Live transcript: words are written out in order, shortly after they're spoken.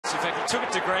In fact, he took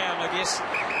it to ground, I guess.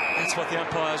 That's what the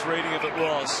umpire's reading of it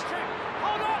was.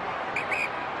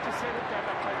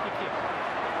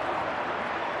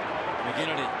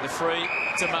 McGinnity, the free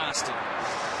to Marston.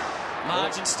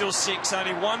 Margin still 6,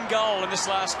 only 1 goal in this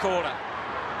last quarter.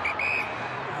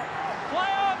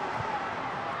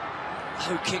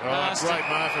 Low kick, Marston. Great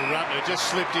mark from Rutner. Just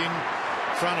slipped in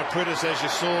front of Prittis, as you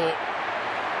saw.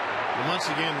 And once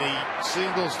again, the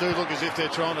singles do look as if they're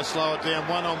trying to slow it down.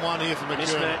 One-on-one here for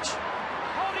McKernan. Mismatch.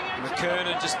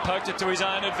 McKernan just poked it to his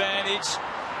own advantage.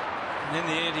 And in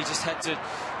the end, he just had to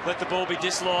let the ball be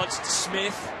dislodged to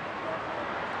Smith.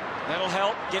 That'll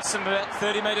help. Gets them about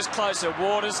 30 metres closer.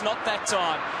 Waters, not that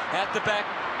time. Out the back,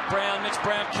 Brown. Mitch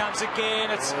Brown comes again.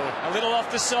 It's a little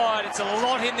off the side. It's a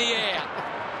lot in the air.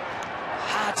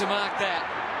 Hard to mark that.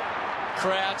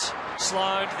 Crouch,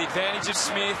 Sloan to the advantage of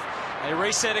Smith. They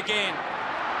reset again.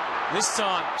 This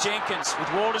time, Jenkins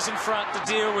with Waters in front to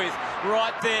deal with.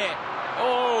 Right there.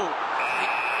 Oh,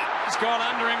 he's gone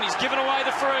under him. He's given away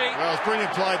the free. Well, it's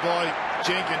brilliant play by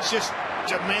Jenkins. Just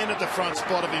demanded the front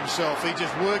spot of himself. He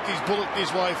just worked his bullet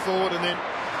his way forward and then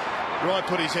Wright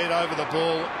put his head over the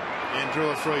ball and drew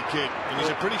a free kick. And he's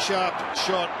a pretty sharp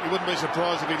shot. You wouldn't be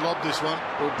surprised if he lobbed this one.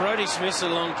 Well, Brodie Smith's a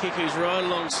long kick who's right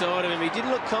alongside of him. He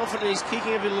didn't look confident in his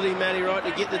kicking ability, Matty Wright,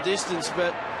 to get the distance,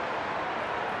 but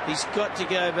he's got to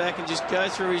go back and just go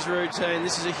through his routine.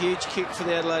 This is a huge kick for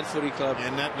the Adelaide Footy Club.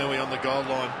 And Nat Nui on the goal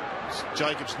line.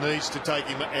 Jacobs needs to take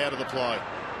him out of the play.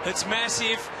 It's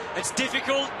massive. It's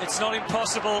difficult. It's not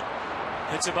impossible.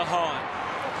 It's a behind.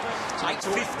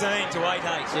 8-15 to 8-8.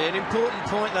 Yeah, an important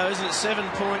point, though, isn't it? 7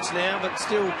 points now, but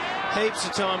still heaps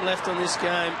of time left on this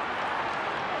game.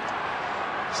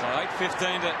 So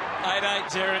 8-15 to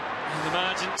 8-8, Jared. In the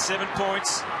margin, 7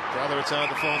 points. Brother, it's hard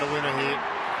to find a winner here.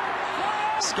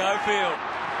 Schofield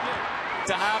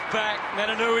to half-back.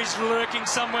 Nananui's lurking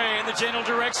somewhere in the general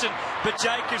direction, but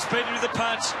Jacobs beat him to the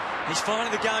punch. He's finding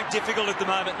the going difficult at the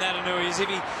moment, Nananui, as if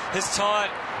he is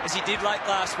tired, as he did late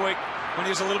last week when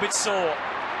he was a little bit sore.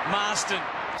 Marston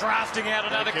drafting out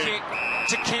another kick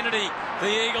to Kennedy. The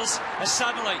Eagles have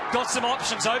suddenly got some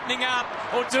options opening up,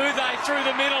 or do they, through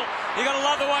the middle? You've got to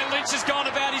love the way Lynch has gone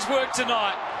about his work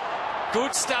tonight.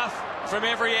 Good stuff from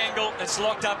every angle. It's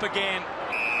locked up again.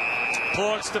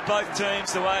 Points to both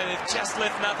teams, the way they've just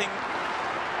left nothing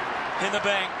in the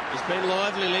bank. He's been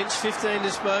lively, Lynch. 15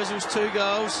 disposals, 2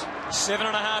 goals.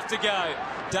 7.5 to go.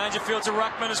 Dangerfield's a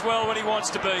ruckman as well when he wants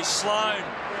to be. Sloan,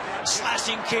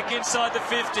 slashing kick inside the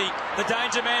 50. The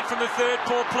danger man from the third,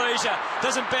 poor pleasure.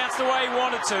 Doesn't bounce the way he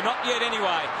wanted to. Not yet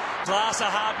anyway. Glass, a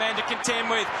hard man to contend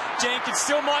with. Jenkins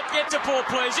still might get to poor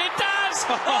pleasure. It does!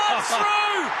 On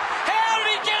through! How did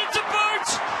he get it to boot?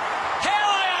 How,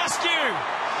 I ask you?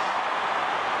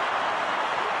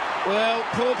 Well,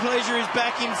 poor pleasure is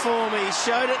back in form. He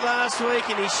showed it last week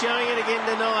and he's showing it again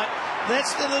tonight.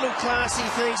 That's the little classy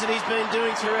things that he's been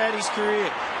doing throughout his career.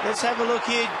 Let's have a look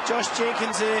here. Josh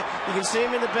Jenkins there. You can see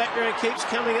him in the background, keeps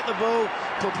coming at the ball.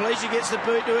 Poor pleasure gets the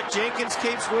boot to it. Jenkins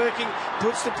keeps working,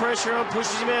 puts the pressure on,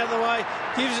 pushes him out of the way,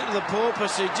 gives it to the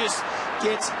porpoise, who just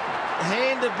gets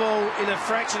hand the ball in a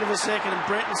fraction of a second. And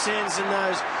Brenton Sanderson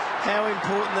knows how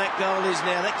important that goal is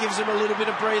now. That gives them a little bit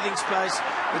of breathing space.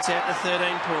 It's out to 13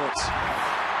 points.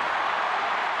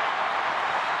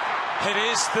 It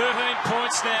is 13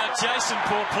 points now. Jason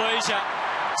Portpleasure,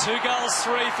 2 goals,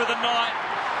 3 for the night.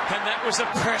 And that was a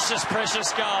precious, precious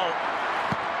goal.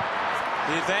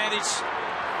 The advantage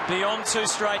beyond 2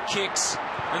 straight kicks.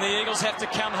 And the Eagles have to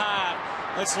come hard.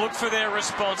 Let's look for their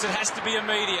response. It has to be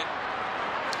immediate.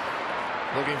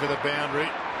 Looking for the boundary.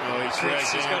 Oh, He's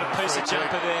got a piece of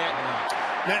jumper there.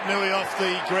 Nat Nui off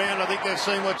the ground. I think they've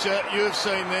seen what you've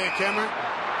seen there, Cameron.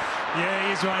 Yeah,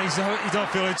 he is right. He's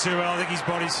not feeling too well. I think his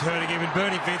body's hurting him. And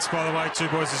Bernie Vince, by the way, two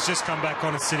boys, has just come back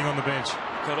on and sitting on the bench.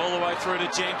 Got all the way through to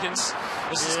Jenkins.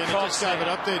 This is he just gave it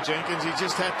up there, Jenkins. He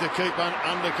just had to keep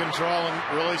under control and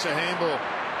release a handball.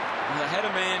 And they had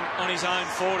a man on his own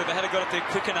forward. If they had got it there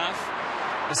quick enough.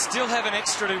 They still have an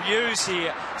extra to use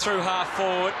here through half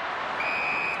forward.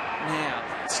 Now,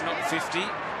 it's not 50.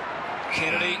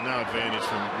 Kennedy. No advantage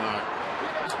from Mark.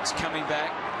 It's coming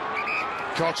back.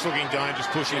 Cox looking dangerous,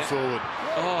 pushing forward.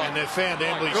 Oh, and they've found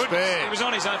Embley spare. He was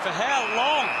on his own for how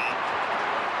long?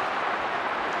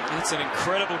 That's an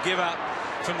incredible give up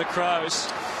from the Crows.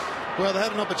 Well, they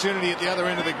had an opportunity at the other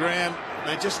end of the ground.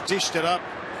 They just dished it up.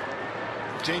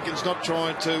 Jenkins not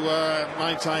trying to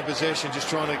maintain possession, just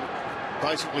trying to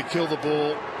basically kill the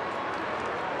ball.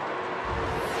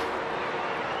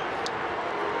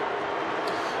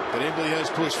 But Embley has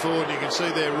pushed forward. You can see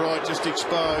their right just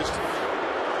exposed.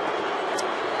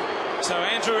 So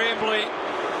Andrew Embley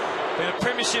Been a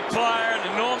premiership player and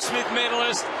a Norm Smith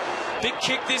medalist. Big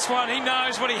kick this one. He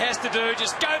knows what he has to do.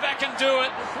 Just go back and do it.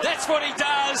 That's what he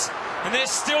does. And they're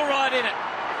still right in it.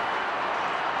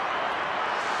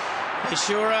 They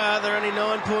sure are. They're only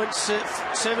 9 points,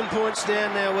 7 points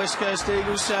down now, West Coast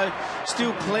Eagles. So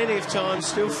still plenty of time.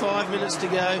 Still 5 minutes to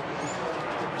go.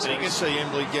 So you can see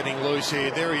Embley getting loose here.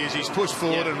 There he is. He's pushed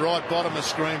forward and right bottom of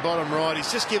screen, bottom right.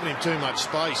 He's just given him too much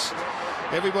space.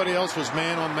 Everybody else was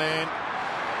man on man.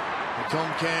 The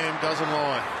Comcam doesn't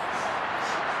lie.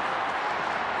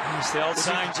 It's the old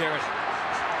saying, Jared.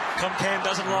 Comcam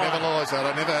doesn't lie. Never lies,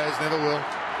 that. Never has, never will.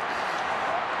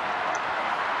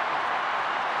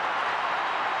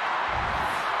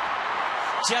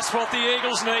 Just what the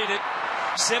Eagles needed.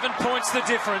 7 points the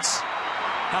difference.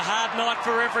 A hard night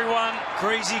for everyone.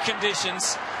 Greasy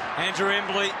conditions. Andrew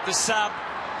Embley, the sub,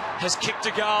 has kicked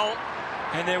a goal,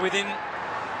 and they're within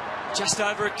just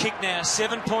over a kick now.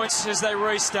 7 points as they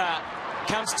restart.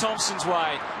 Comes Thompson's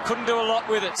way. Couldn't do a lot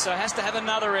with it, so has to have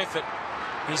another effort.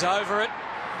 He's over it.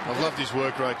 I've loved his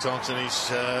work rate, Thompson. He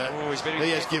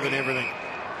has given everything.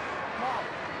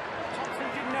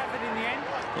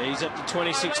 Yeah, he's up to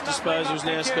 26 disposals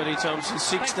now, Scotty Thompson.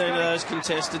 16 of those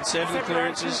contested, 7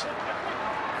 clearances.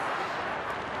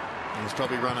 He's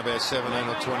probably run about 17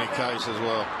 or 20 Ks as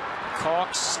well.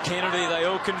 Cox, Kennedy, they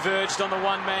all converged on the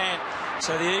one man.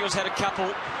 So the Eagles had a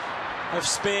couple of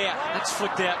spare. That's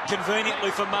flicked out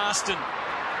conveniently for Marston.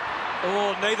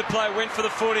 Oh, neither player went for the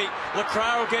footy.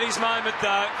 Lacroix will get his moment,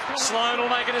 though. Sloan will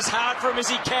make it as hard for him as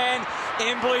he can.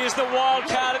 Embley is the wild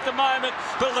card at the moment,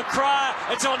 but Lacroix,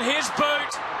 it's on his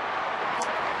boot.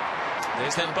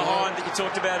 There's that behind that you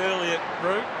talked about earlier,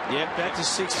 Roo. Yep, back to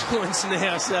 6 points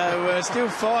now, so still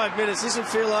 5 minutes. This will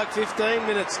feel like 15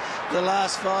 minutes, the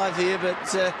last 5 here, but...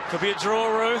 could be a draw,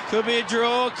 Roo. Could be a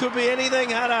draw, could be anything,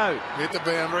 Hutto. Hit the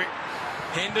boundary.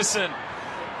 Henderson.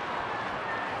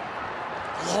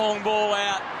 Long ball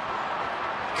out.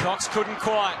 Cox couldn't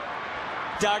quite.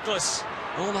 Douglas,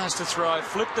 almost a throw,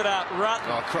 flipped it up. Rutten.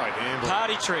 Oh, great handle.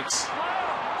 Party tricks.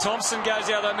 Thompson goes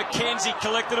out though. McKenzie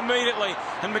collected immediately,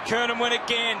 and McKernan went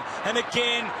again and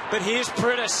again. But here's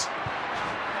Pritis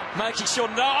making sure.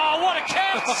 No, oh, what a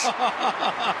catch!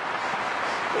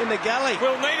 In the gully.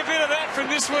 We'll need a bit of that from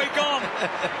this week on.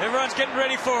 Everyone's getting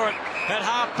ready for it. At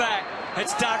half back,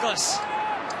 it's Douglas.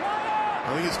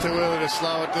 I think it's too early to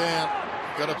slow it down.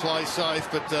 Got to play safe,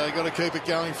 but got to keep it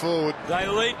going forward. They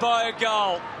lead by a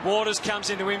goal. Waters comes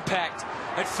into impact.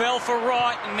 It fell for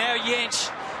Wright, and now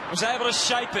Yench was able to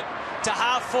shape it to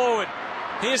half forward.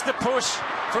 Here's the push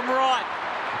from Wright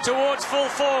towards full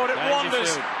forward. It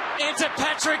wanders into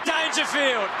Patrick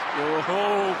Dangerfield.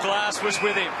 Oh, Glass was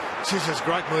with him. Jesus,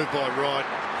 great move by Wright.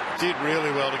 Did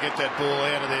really well to get that ball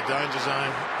out of their danger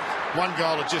zone. One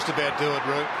goal would just about do it,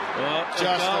 Root. Well,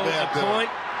 just goal, about do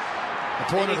point. it.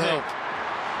 A point of help.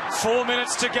 4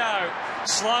 minutes to go.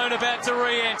 Sloan about to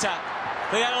re-enter.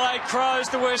 The Adelaide Crows,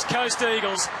 the West Coast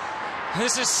Eagles.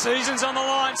 This is seasons on the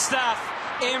line stuff.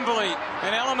 Embley,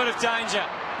 an element of danger.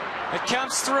 It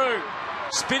comes through.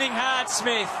 Spinning hard,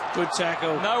 Smith. Good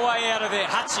tackle. No way out of there.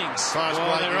 Hutchings.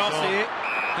 Well, they're off here.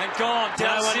 And gone.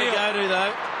 No one to go to,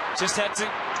 though. Just had to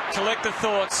collect the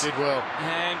thoughts. Did well.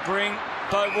 And bring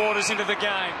Bo Waters into the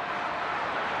game.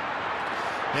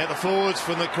 Now the forwards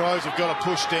from the Crows have got to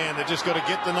push down. They've just got to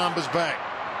get the numbers back.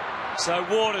 So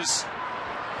Waters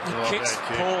kicks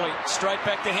poorly. Straight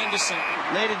back to Henderson.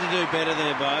 Needed to do better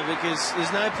there, Bo, because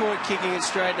there's no point kicking it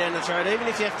straight down the throat, even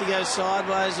if you have to go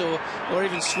sideways or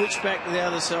even switch back to the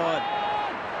other side.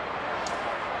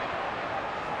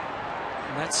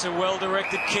 And that's a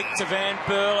well-directed kick to Van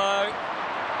Berlo.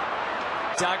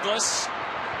 Douglas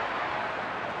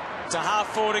to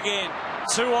half forward again.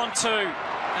 2 on 2.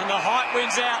 And the height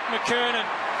wins out. McKernan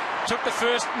took the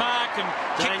first mark and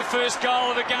kicked the first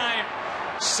goal of the game.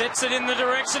 Sets it in the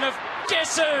direction of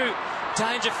guess who?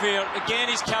 Dangerfield. Again,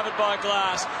 he's covered by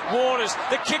Glass. Waters.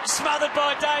 The kick smothered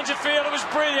by Dangerfield. It was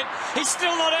brilliant. He's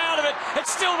still not out of it. It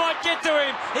still might get to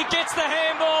him. He gets the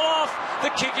handball off.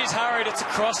 The kick is hurried. It's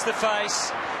across the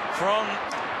face from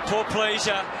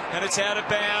Porplesia, and it's out of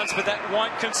bounds, but that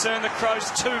won't concern the Crows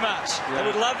too much. They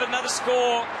would love another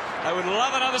score. They would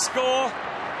love another score.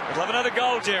 They'd love another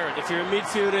goal, Jared. If you're a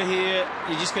midfielder here,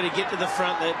 you just got to get to the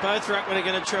front. Both ruckmen are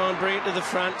going to try and bring it to the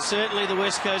front. Certainly the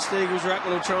West Coast Eagles ruckman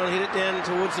will try and hit it down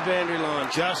towards the boundary line.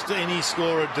 Just any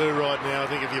score would do right now, I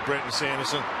think, if you're Brenton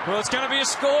Sanderson. Well, it's going to be a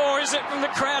score, is it, from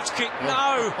the crouch kick?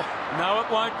 No. No, it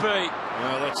won't be.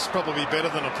 Well, that's probably better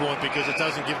than a point because it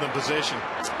doesn't give them possession.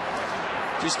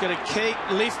 Just got to keep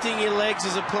lifting your legs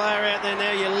as a player out there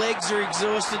now. Your legs are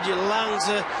exhausted, your lungs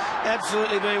are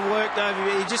absolutely being worked over.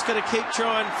 You just got to keep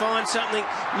trying to find something.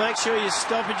 Make sure your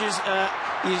stoppages,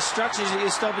 your structures of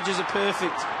your stoppages are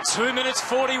perfect. 2 minutes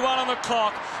 41 on the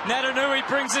clock. Natanui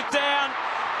brings it down.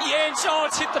 Jens,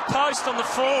 it's hit the post on the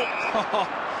fall.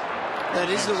 That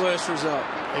is the worst result.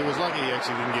 He was lucky he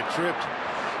actually didn't get tripped.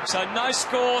 So no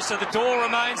score, so the door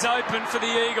remains open for the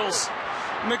Eagles.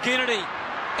 McGinnity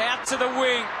out to the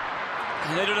wing.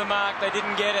 Needed a mark, they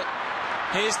didn't get it.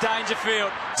 Here's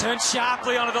Dangerfield, turns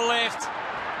sharply onto the left.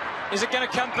 Is it going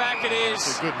to come back? It is.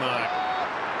 It's a good mark.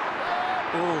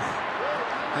 Ooh.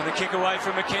 And the kick away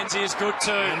from McKenzie is good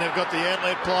too. And they've got the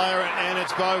Adelaide player, and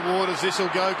it's Bo Waters. This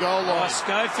will go goal line.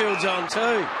 Schofield's on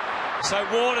too. So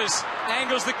Waters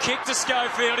angles the kick to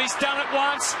Schofield. He's done it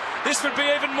once. This would be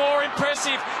even more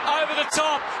impressive. Over the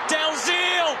top.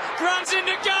 Dalziel runs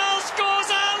into goal, scores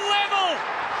a level.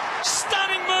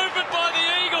 Stunning movement by the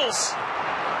Eagles.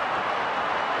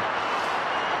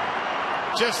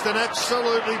 Just an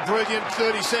absolutely brilliant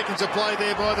 30 seconds of play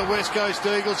there by the West Coast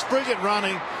Eagles. Brilliant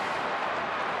running.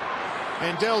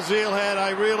 And Dalziel had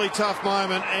a really tough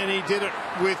moment, and he did it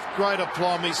with great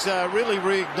aplomb. He's really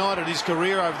reignited his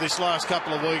career over this last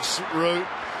couple of weeks, Roo.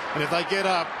 And if they get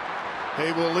up,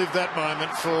 he will live that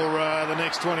moment for the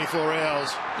next 24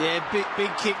 hours. Yeah, big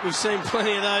kick. We've seen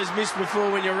plenty of those missed before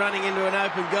when you're running into an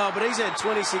open goal. But he's had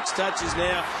 26 touches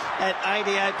now at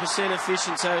 88%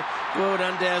 efficient. So well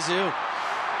done, Dalziel.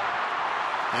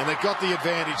 And they've got the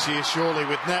advantage here, surely,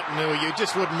 with Natanui. You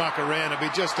just wouldn't muck around. It'd be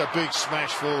just a big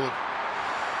smash forward.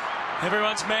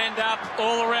 Everyone's manned up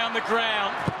all around the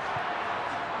ground.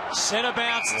 Centre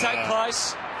bounce to take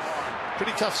place.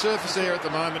 Pretty tough surface there at the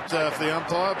moment for the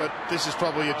umpire, but this is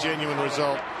probably a genuine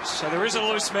result. So there is a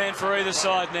loose man for either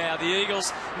side now. The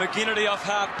Eagles, McGinnity off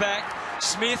half back,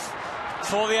 Smith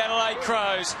for the Adelaide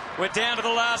Crows. We're down to the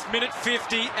last minute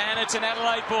 50, and it's an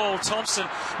Adelaide ball. Thompson,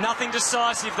 nothing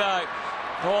decisive though.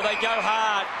 Oh, they go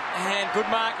hard, and good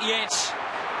mark, Jens.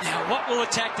 Now, what will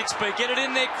the tactics be? Get it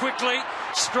in there quickly,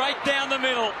 straight down the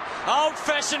middle.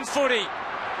 Old-fashioned footy.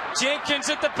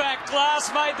 Jenkins at the back.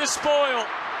 Glass made the spoil.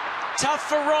 Tough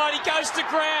for Wright. He goes to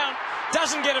ground.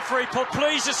 Doesn't get a free.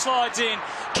 Porplesia slides in.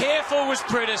 Careful was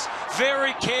Pritis.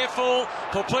 Very careful.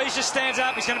 Porplesia stands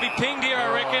up. He's going to be pinged here,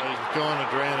 I reckon. He's gone to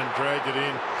ground and dragged it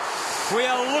in. We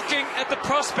are looking at the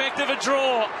prospect of a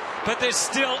draw, but there's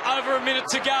still over a minute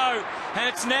to go. And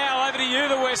it's now over to you,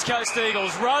 the West Coast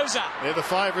Eagles. Rosa. They're the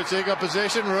favourites. They've got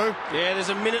possession, Roo. Yeah, there's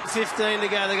a minute 15 to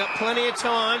go. They've got plenty of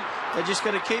time. They just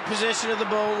got to keep possession of the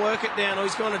ball and work it down. Oh,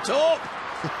 he's gone to talk.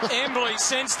 Embley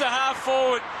sends to half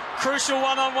forward. Crucial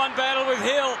one-on-one battle with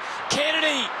Hill.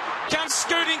 Kennedy comes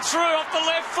scooting through off the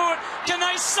left foot. Can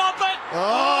they stop it?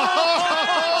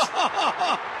 Oh.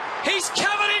 He's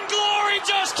covered in glory,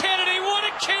 Josh Kennedy. What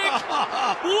a kick.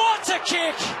 What a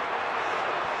kick.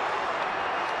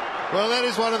 Well, that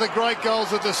is one of the great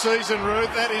goals of the season,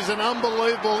 Ruth. That is an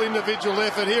unbelievable individual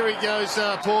effort. Here he goes,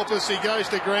 Porpoise. He goes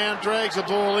to ground, drags the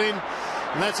ball in,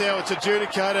 and that's how it's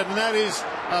adjudicated. And that is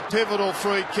a pivotal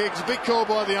free kick. It's a big call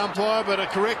by the umpire, but a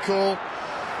correct call.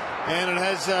 And it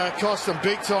has cost them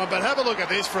big time. But have a look at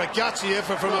this for a gutsy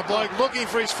effort from a bloke looking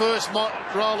for his first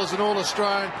role as an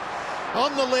All-Australian.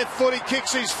 On the left foot, he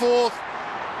kicks his fourth.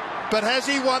 But has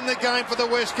he won the game for the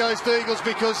West Coast Eagles?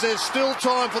 Because there's still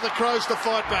time for the Crows to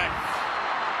fight back.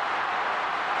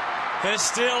 There's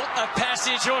still a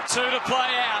passage or two to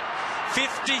play out.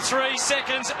 53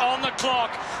 seconds on the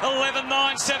clock.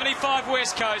 11:09.75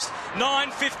 West Coast.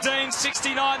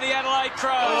 9:15.69 the Adelaide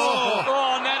Crows.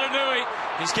 Oh, Natanui.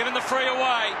 He's given the free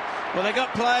away. Well, they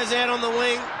got players out on the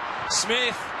wing.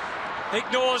 Smith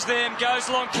ignores them,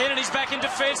 goes along. Kennedy's back in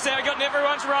defence now. He got in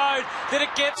everyone's road. Did it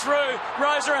get through?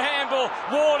 Rosa a handball.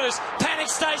 Waters,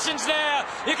 panic stations now.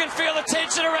 You can feel the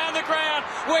tension around the ground.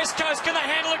 West Coast, can they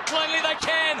handle it cleanly? They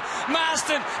can.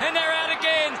 Marston, and they're out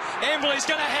again. Embley's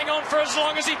going to hang on for as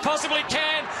long as he possibly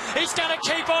can. He's going to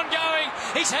keep on going.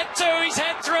 He's had two, he's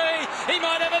had three. He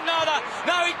might have another.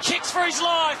 No, he kicks for his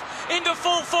life. Into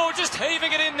full forward, just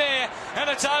heaving it in there. And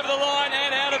it's over the line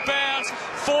and out of bounds.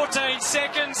 14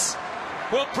 seconds.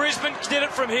 Well, Brisbane did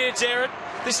it from here, Jared.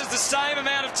 This is the same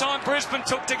amount of time Brisbane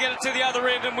took to get it to the other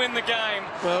end and win the game.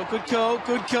 Well, good call,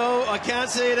 good call. I can't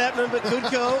see it happening, but good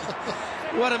call.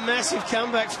 What a massive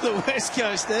comeback for the West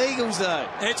Coast Eagles, though.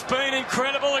 It's been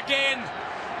incredible again.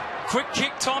 Quick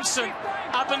kick, Thompson.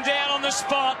 Up and down on the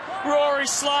spot. Rory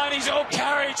Sloane, he's all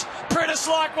courage. Pritis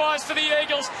likewise for the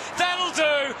Eagles. That'll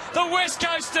do. The West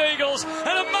Coast Eagles.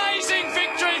 An amazing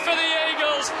victory for the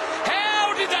Eagles.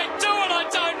 How did they do it? I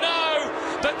don't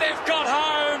know. But they've got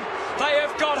home. They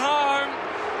have got home.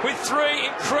 with 3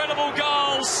 incredible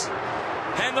goals.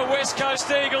 And the West Coast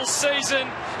Eagles season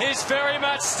is very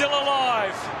much still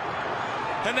alive.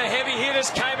 And the heavy hitters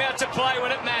came out to play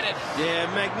when it mattered.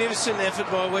 Yeah, magnificent effort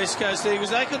by West Coast Eagles.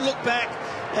 They could look back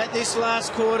at this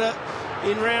last quarter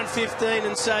in round 15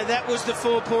 and say that was the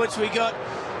 4 points we got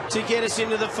to get us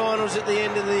into the finals at the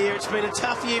end of the year. It's been a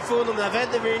tough year for them. They've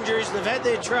had their injuries, they've had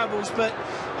their troubles, but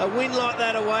a win like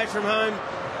that away from home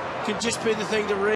could just be the thing to